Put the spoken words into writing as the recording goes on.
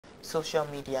social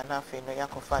media na fe no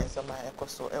yakofa nsema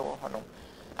ekoso ewo honom.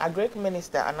 Agric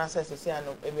minister anasa sisi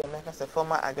ano ebi America se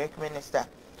former agric minister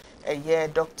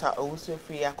Dr. Owusu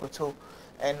Afriyie Akoto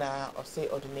na ose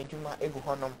odinejuma egu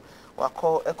honom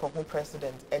wako ekohu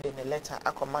president ede ne letter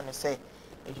akoma no say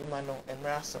ejuma no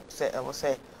emraso say ewo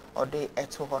say ode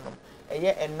eto honom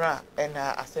enra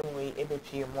na assemblée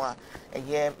ebepie mu a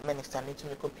minister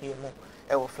nitumi kopie mu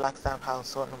ewo Flagstaff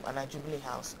House honom ana Jubilee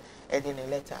House ede ne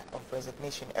letter of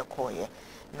resignation ekoye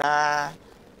na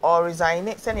or resign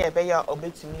it send a beya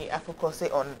obetumi focus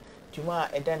on juma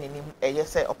edan nim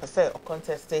say opese or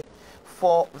contest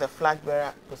for the flag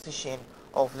bearer position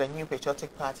of the new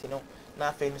patriotic party no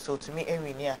na fe so to me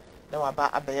engineer now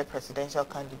about a presidential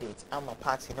candidate I'm a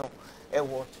party no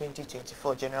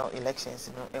 2024 general elections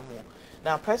no emu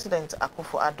now President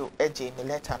Akufo-Addo eje in the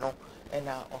letter no and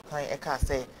okan eka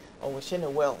say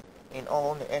wishing well in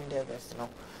all the endeavors no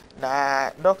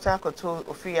na Dr.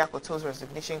 Afriyie Akoto's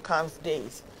resignation comes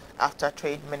days after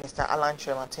Trade Minister Alan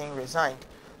Kyerematen resigned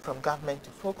from government to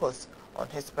focus on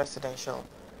his presidential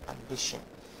ambition.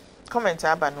 Comment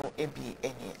Abanu Ebi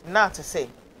Enye. Now to say,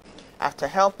 after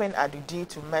helping Adudi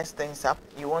to mess things up,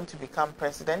 you want to become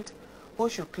president? Who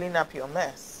should clean up your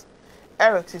mess?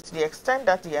 Eric, to the extent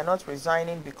that they are not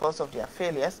resigning because of their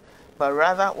failures, but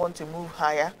rather want to move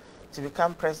higher to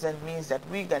become president means that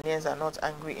we Ghanaians are not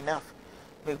angry enough.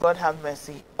 May God have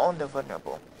mercy on the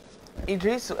vulnerable.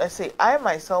 Idrisu say, I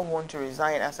myself want to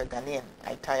resign as a Ghanaian.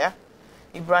 I tire.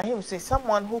 Ibrahim says,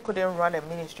 someone who couldn't run a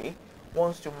ministry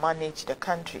wants to manage the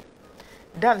country.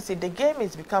 Dan said, the game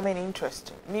is becoming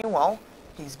interesting. Meanwhile,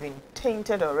 he's been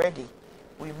tainted already.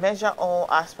 We measure all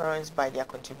aspirants by their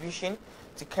contribution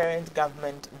to current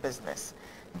government business.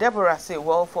 Deborah said,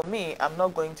 well, for me, I'm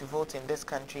not going to vote in this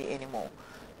country anymore.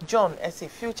 John, as a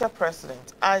future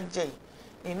president, RJ,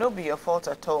 it no be your fault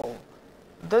at all.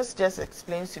 This just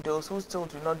explains to those who still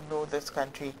do not know this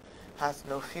country has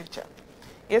no future.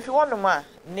 If you want to know,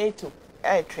 NATO,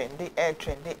 air trendy.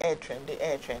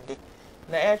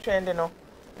 Na air trend no.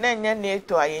 Na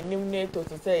NATO, I knew NATO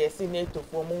to say, yes, NATO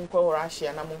for Munko,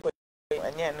 Russia, na Munko,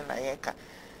 and na yeka.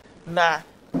 Na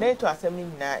NATO assembly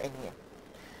na enye.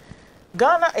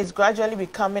 Ghana is gradually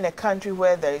becoming a country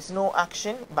where there is no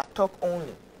action but talk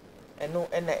only. And no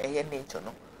NATO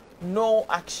no. No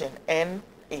action,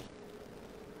 N-A.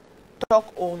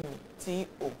 Talk only,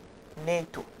 T-O,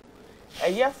 NATO. A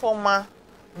year former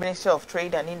Minister of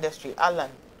Trade and Industry,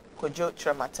 Alan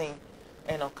Kyerematen,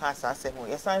 and Okasa Semo.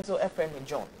 Yes, I'm so friend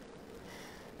John.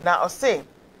 Now, I say,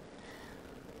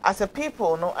 as a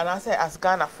people, no, and I say as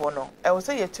Ghana for no, I will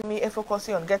say to me,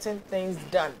 focusing on getting things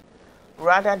done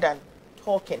rather than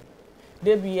talking.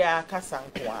 There be a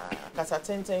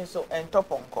kasatenten so and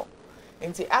toponko.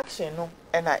 Into action, no,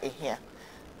 and I hear.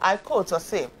 I quote or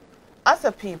say, as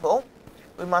a people,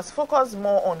 we must focus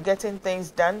more on getting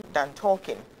things done than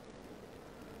talking.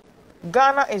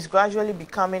 Ghana is gradually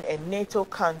becoming a NATO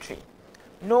country.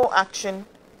 No action,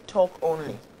 talk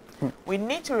only. We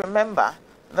need to remember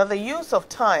that the use of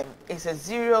time is a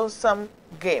zero-sum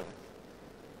game.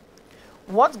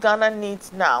 What Ghana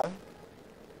needs now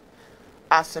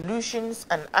are solutions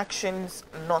and actions,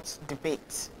 not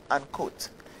debates, unquote.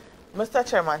 Mr.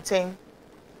 Kyerematen,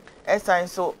 as I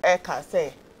so can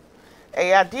say,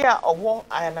 a idea of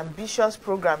an ambitious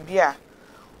program here,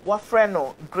 what friend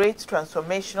no Great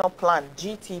Transformational Plan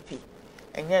GTP,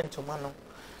 and yen to mano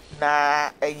na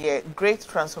a Great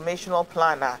Transformational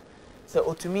Plan so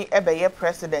Otumi ebe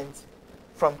president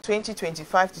from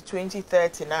 2025 to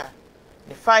 2030 na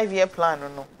the 5-year plan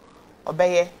no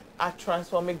obeye a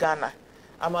transform Ghana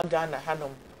ama Ghana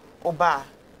hanom oba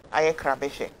aye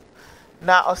krabeshe.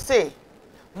 Now I say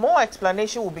more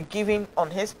explanation will be given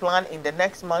on his plan in the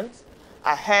next month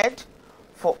ahead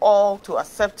for all to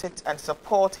accept it and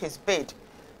support his bid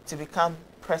to become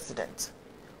president.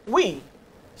 We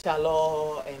shall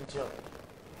all enjoy.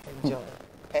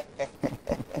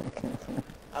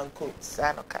 Uncle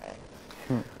Sanokai.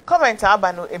 Comment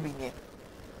Abano Ebinye.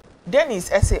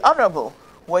 Dennis essay, Honorable,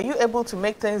 were you able to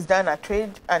make things done at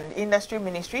Trade and Industry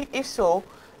Ministry? If so,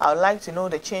 I would like to know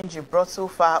the change you brought so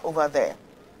far over there.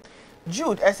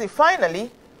 Jude essay,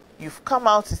 finally, you've come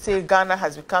out to say Ghana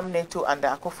has become NATO under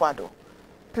Akufo-Addo.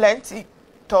 Plenty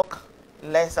talk,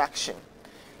 less action.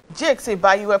 Jake say,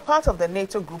 but you were part of the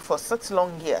NATO group for 6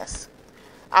 long years.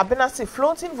 Abena say,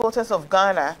 floating voters of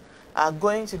Ghana are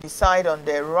going to decide on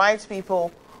the right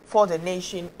people for the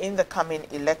nation in the coming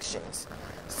elections.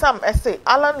 Some say,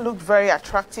 Alan looked very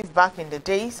attractive back in the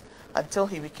days until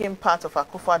he became part of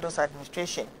Akufo-Addo's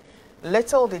administration.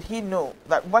 Little did he know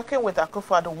that working with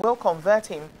Akufo-Addo will convert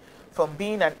him from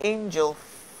being an angel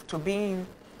to being,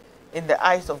 in the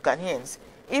eyes of Ghanaians,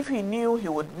 If he knew, he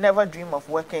would never dream of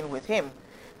working with him.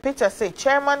 Peter said,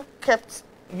 chairman kept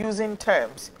using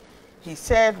terms. He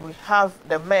said, we have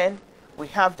the men,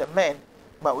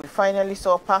 but we finally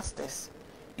saw past this.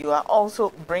 You are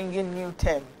also bringing new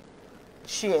term.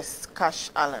 Cheers,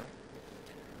 Cash Allen.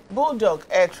 Bulldog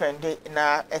air trend in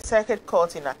a circuit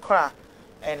court in Accra,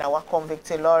 and our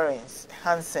convicted Lawrence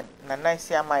Hansen, na nice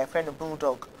my friend of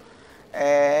Bulldog.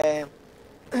 As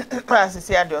I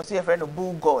say, they also a friend of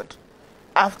Bull God,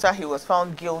 after he was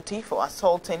found guilty for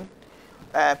assaulting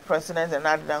President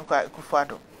Nana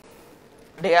Akufo-Addo.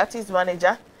 The artist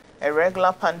manager, a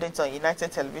regular pundit on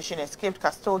United Television, escaped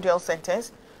custodial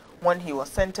sentence when he was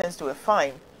sentenced to a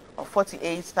fine of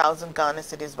 48,000 Ghana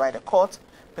cedis by the court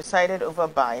presided over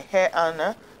by her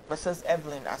Anna, Mrs.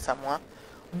 Evelyn Asamoah.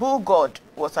 Bull God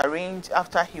was arraigned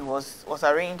after he was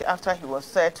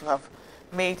said to have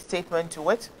made statement to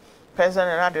it.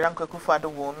 President Nana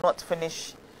Akufo-Addo will not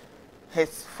finish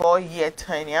his 4-year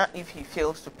tenure if he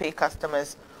fails to pay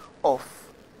customers of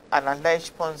an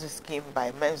alleged Ponzi scheme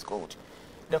by Men's Gold.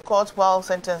 The court, while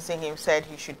sentencing him, said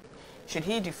should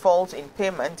he default in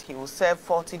payment, he will serve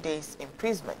 40 days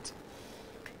imprisonment.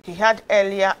 He had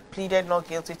earlier pleaded not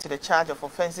guilty to the charge of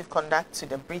offensive conduct to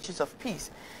the breaches of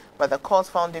peace, but the court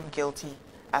found him guilty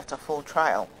after full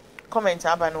trial. Comment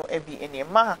Abano Ebi in a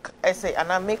mark essay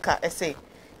and a maker essay.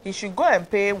 He should go and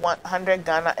pay 100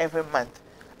 Ghana every month.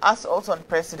 As also on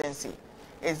presidency.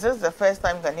 Is this the first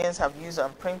time Ghanaians have used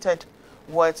unprinted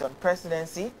words on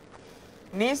presidency?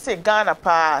 Needs say Ghana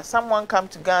pa. Someone come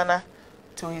to Ghana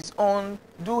to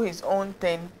do his own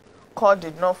thing. Court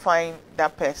did not find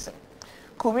that person.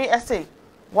 Kumi essay.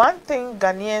 One thing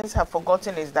Ghanaians have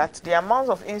forgotten is that the amount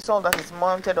of insult that is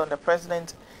mounted on the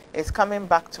president is coming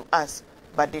back to us,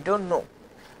 but they don't know.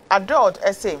 Adored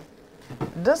essay.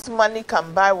 This money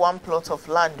can buy one plot of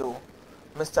land, oh,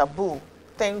 Mr. Bull.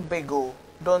 Think big, oh,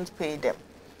 don't pay them.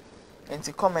 And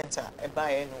the commenter a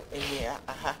buy no a year,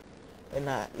 aha, and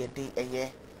a year,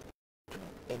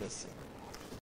 anything.